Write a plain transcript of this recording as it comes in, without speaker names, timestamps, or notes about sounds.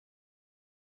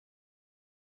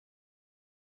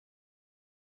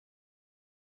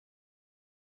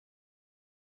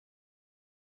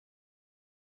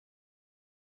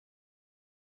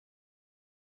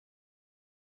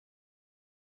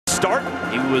start.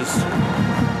 He was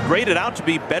graded out to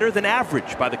be better than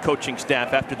average by the coaching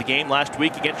staff after the game last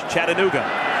week against Chattanooga.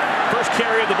 First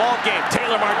carry of the ball game.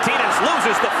 Taylor Martinez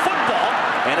loses the football,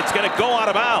 and it's going to go out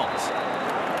of bounds.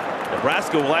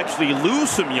 Nebraska will actually lose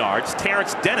some yards.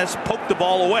 Terrence Dennis poked the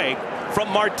ball away from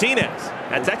Martinez.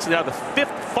 That's actually now the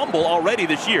 5th fumble already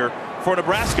this year for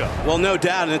Nebraska. Well, no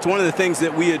doubt, and it's one of the things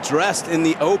that we addressed in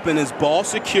the open is ball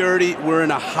security. We're in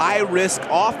a high-risk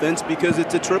offense because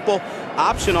it's a triple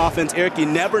option offense. Eric, you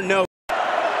never know.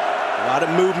 A lot of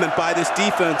movement by this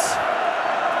defense.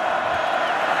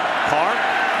 Carr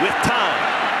with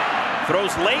time.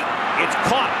 Throws late. It's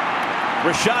caught.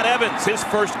 Rashad Evans, his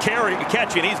first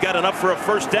catch, and he's got enough for a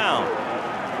first down.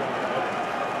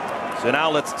 So now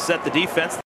let's set the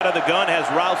defense. Out of the gun has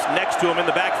Rouse next to him in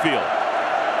the backfield.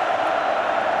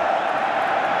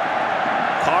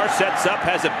 Carr sets up,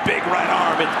 has a big right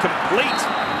arm. It's complete.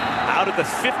 Out at the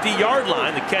 50-yard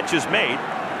line, the catch is made.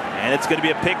 And it's going to be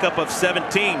a pickup of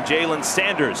 17. Jalen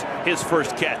Sanders, his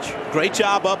first catch. Great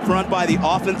job up front by the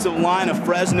offensive line of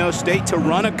Fresno State to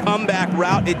run a comeback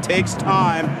route. It takes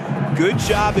time. Good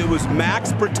job. It was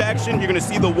max protection. You're going to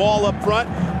see the wall up front.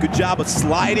 Good job of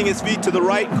sliding his feet to the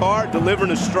right. Carr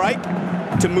delivering a strike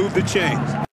to move the chains.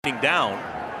 Down.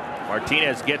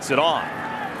 Martinez gets it on.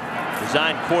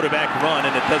 Designed quarterback run,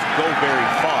 and it doesn't go very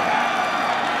far.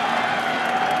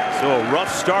 So a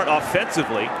rough start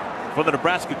offensively for the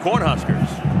Nebraska Cornhuskers.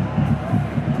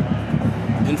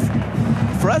 And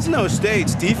Fresno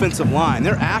State's defensive line,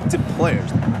 they're active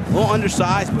players. A little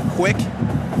undersized, but quick.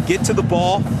 Get to the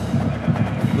ball.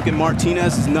 Look at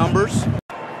Martinez's numbers.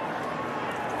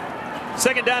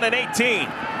 2nd down and 18.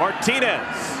 Martinez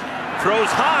throws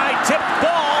high, tipped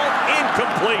ball,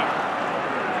 incomplete.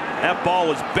 That ball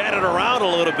was batted around a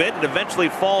little bit and eventually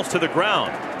falls to the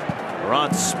ground.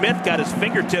 Ron Smith got his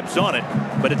fingertips on it,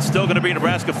 but it's still going to be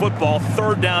Nebraska football.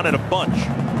 3rd down and a bunch.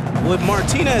 Well, if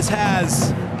Martinez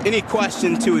has any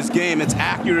question to his game, it's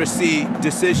accuracy,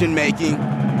 decision-making,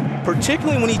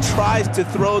 particularly when he tries to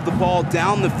throw the ball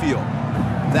down the field.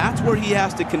 That's where he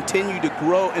has to continue to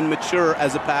grow and mature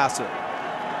as a passer.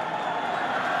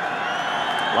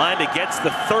 Lined against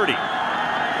the 30.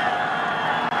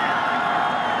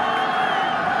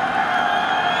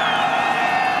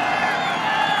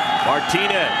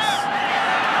 Martinez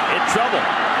in trouble.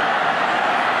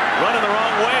 Running the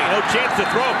wrong way. No chance to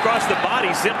throw across the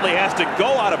body. Simply has to go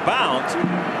out of bounds.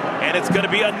 And it's going to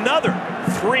be another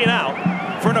 3 and out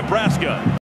for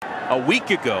Nebraska. A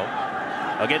week ago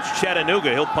against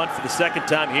Chattanooga, he'll punt for the 2nd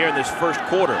time here in this first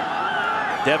quarter.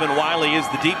 Devin Wiley is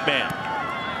the deep man.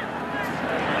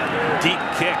 Deep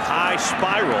kick, high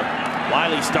spiral.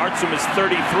 Wiley starts from his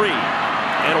 33.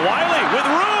 And Wiley with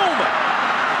room.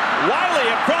 Wiley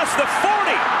across the 40.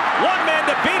 One man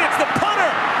to beat. It's the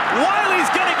punter. Wiley's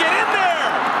going to get in there.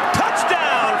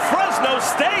 Touchdown, Fresno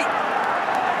State.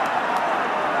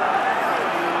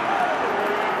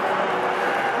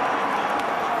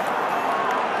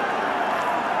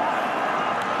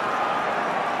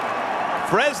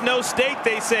 Fresno State,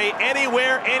 they say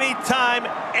anywhere, anytime,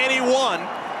 anyone.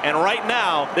 And right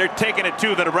now, they're taking it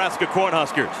to the Nebraska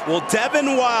Cornhuskers. Well,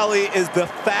 Devin Wiley is the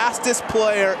fastest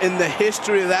player in the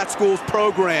history of that school's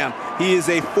program. He is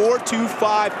a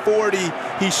 4.25 40.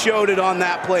 He showed it on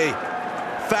that play.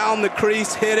 Found the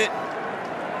crease, hit it.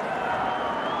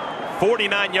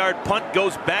 49-yard punt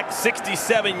goes back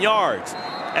 67 yards.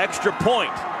 Extra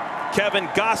point. Kevin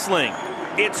Gosling.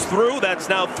 It's through. That's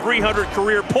now 300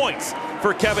 career points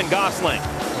for Kevin Gosling.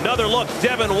 Another look,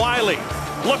 Devin Wiley.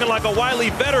 Looking like a Wiley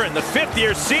veteran, the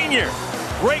 5th-year senior.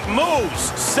 Great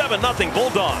moves, 7-0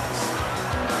 Bulldogs.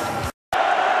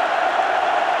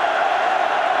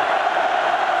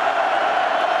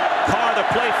 Carr, the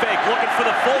play fake, looking for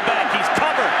the fullback. He's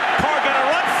covered. Carr gonna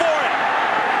run for it.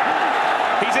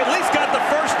 He's at least got the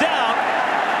first down,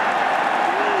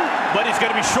 but he's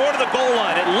gonna be short of the goal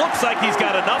line. It looks like he's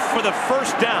got enough for the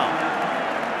first down.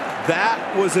 That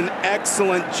was an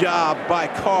excellent job by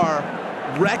Carr,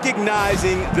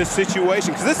 recognizing the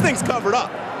situation, because this thing's covered up.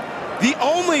 The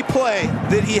only play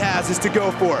that he has is to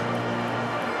go for it.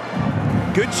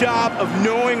 Good job of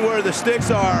knowing where the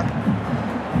sticks are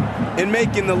and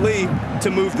making the leap to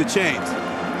move the chains.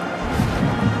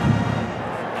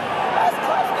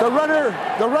 The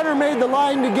runner made the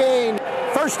line to gain.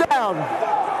 First down.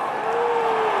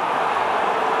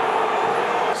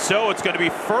 So it's going to be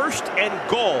 1st and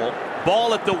goal.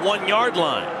 Ball at the 1-yard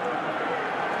line.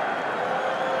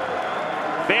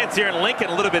 Fans here in Lincoln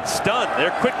a little bit stunned.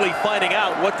 They're quickly finding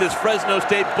out what this Fresno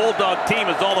State Bulldog team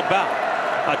is all about.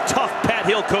 A tough Pat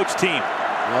Hill coach team.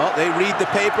 Well, they read the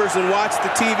papers and watch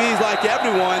the TVs like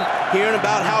everyone, hearing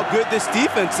about how good this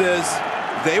defense is.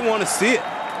 They want to see it.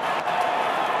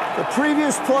 The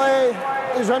previous play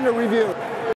is under review.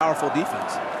 Powerful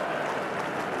defense.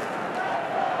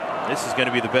 This is going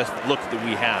to be the best look that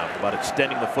we have about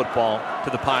extending the football to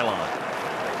the pylon.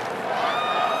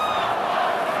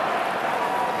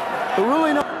 The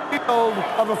ruling on the field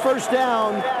of a first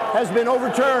down has been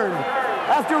overturned.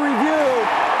 After review,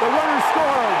 the runner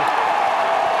scored.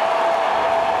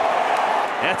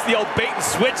 That's the old bait and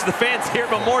switch. The fans here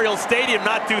at Memorial Stadium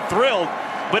not too thrilled,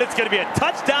 but it's going to be a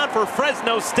touchdown for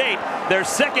Fresno State, their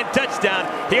second touchdown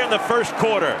here in the first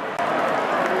quarter.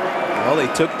 Well,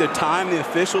 they took their time, the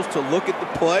officials, to look at the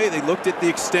play. They looked at the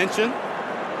extension.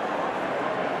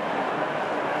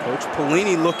 Coach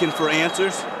Pelini looking for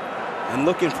answers, and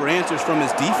looking for answers from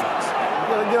his defense.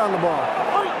 Get on the ball.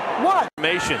 What?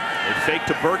 Formation. They fake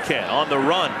to Burkhead on the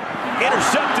run.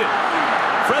 Intercepted.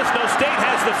 Fresno State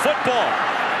has the football.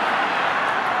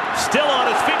 Still on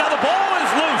his feet. Now the ball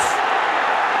is loose.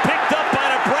 Picked up by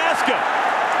Nebraska.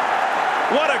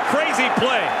 What a crazy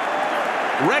play.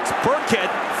 Rex Burkhead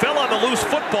fell on the loose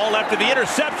football after the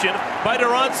interception by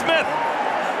Deron Smith.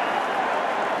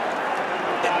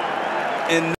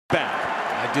 And back.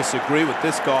 I disagree with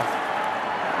this call.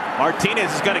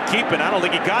 Martinez is going to keep it. I don't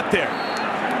think he got there.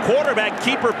 Quarterback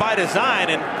keeper by design,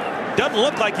 and doesn't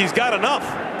look like he's got enough.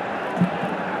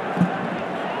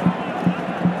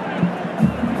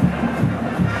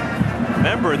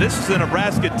 Remember, this is a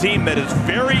Nebraska team that is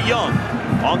very young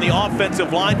on the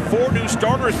offensive line. 4 new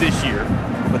starters this year,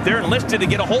 but they're enlisted to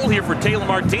get a hole here for Taylor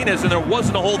Martinez, and there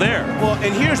wasn't a hole there. Well,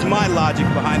 and here's my logic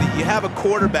behind it. You have a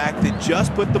quarterback that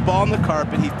just put the ball on the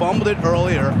carpet. He fumbled it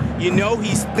earlier. You know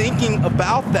he's thinking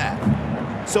about that.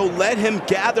 So let him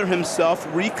gather himself,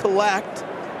 recollect.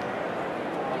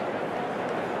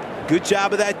 Good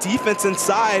job of that defense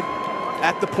inside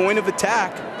at the point of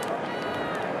attack.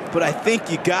 But I think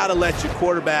you got to let your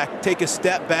quarterback take a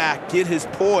step back, get his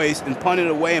poise, and punt it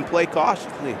away and play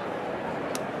cautiously.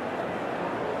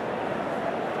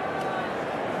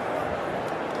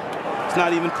 It's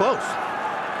not even close.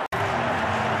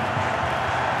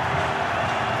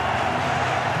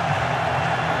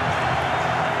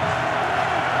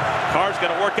 Carr's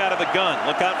going to work out of the gun.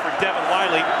 Look out for Devin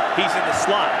Wiley. He's in the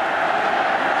slot.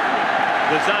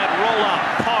 Design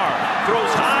rollout. Carr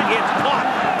throws high. It's caught.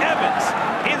 Evans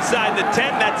inside the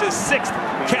 10. That's his 6th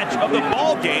catch of the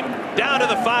ball game. Down to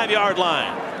the 5-yard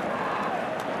line.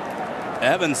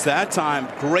 Evans that time,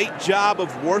 great job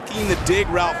of working the dig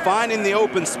route, finding the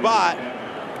open spot.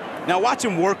 Now watch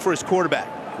him work for his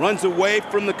quarterback. Runs away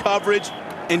from the coverage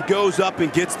and goes up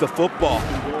and gets the football.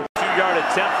 2-yard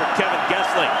attempt for Kevin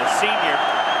Gessling, the senior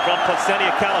from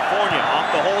Placentia, California.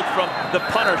 Off the hold from the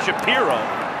punter, Shapiro.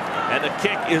 And the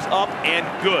kick is up and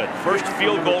good. First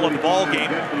field goal of the ball game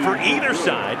for either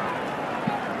side.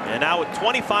 And now with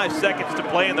 25 seconds to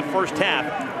play in the first half,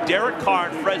 Derek Carr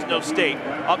and Fresno State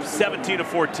up 17-14.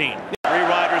 3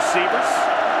 wide receivers.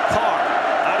 Carr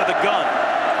out of the gun.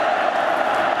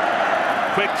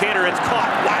 Quick hitter, it's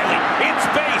caught. Wiley in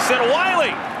space, and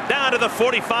Wiley down to the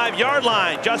 45-yard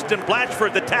line. Justin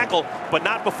Blatchford the tackle, but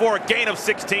not before a gain of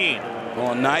 16.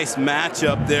 Well, nice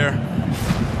matchup there.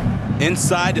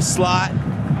 Inside the slot.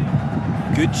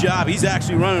 Good job. He's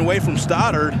actually running away from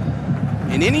Stoddard.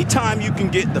 And anytime you can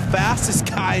get the fastest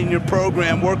guy in your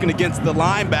program working against the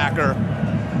linebacker,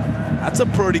 that's a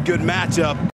pretty good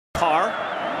matchup. Carr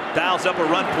dials up a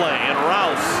run play, and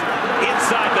Rouse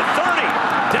inside the 30,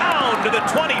 down to the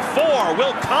 24.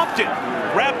 Will Compton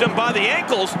grabbed him by the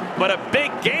ankles, but a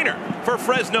big gainer for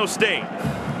Fresno State.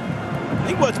 I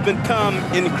think what's become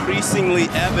increasingly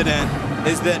evident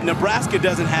is that Nebraska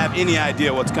doesn't have any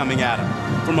idea what's coming at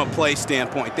them from a play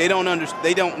standpoint. They don't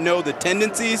know the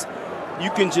tendencies. You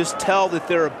can just tell that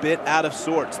they're a bit out of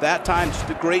sorts. That time, just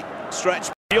a great stretch.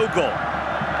 Field goal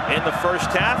in the first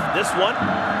half. This one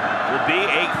will be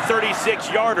a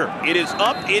 36-yarder. It is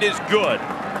up. It is good.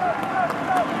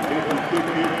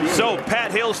 So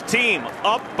Pat Hill's team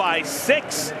up by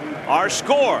 6. Our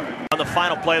score on the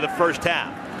final play of the first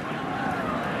half.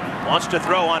 Wants to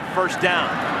throw on first down.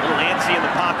 A little antsy in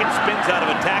the pocket, spins out of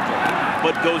a tackle,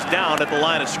 but goes down at the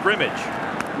line of scrimmage.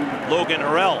 Logan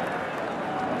Harrell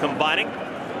combining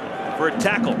for a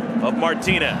tackle of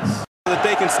Martinez. That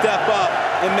they can step up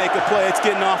and make a play. It's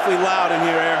getting awfully loud in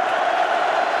here, Eric.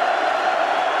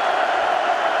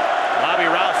 Bobby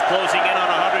Rouse closing in on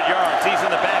 100 yards. He's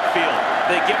in the backfield.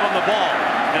 They give him the ball.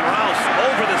 And Rouse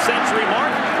over the century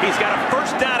mark. He's got a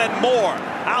first down and more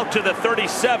out to the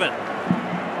 37.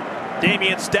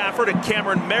 Damian Stafford and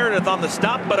Cameron Meredith on the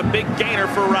stop, but a big gainer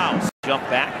for Rouse. Jump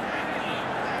back.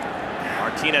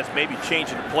 Martinez maybe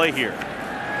changing the play here.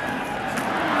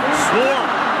 Swarm.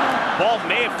 Ball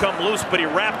may have come loose, but he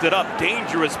wrapped it up.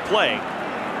 Dangerous play.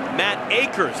 Matt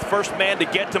Akers, first man to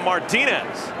get to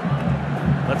Martinez.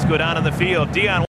 Let's go down on the field. Dion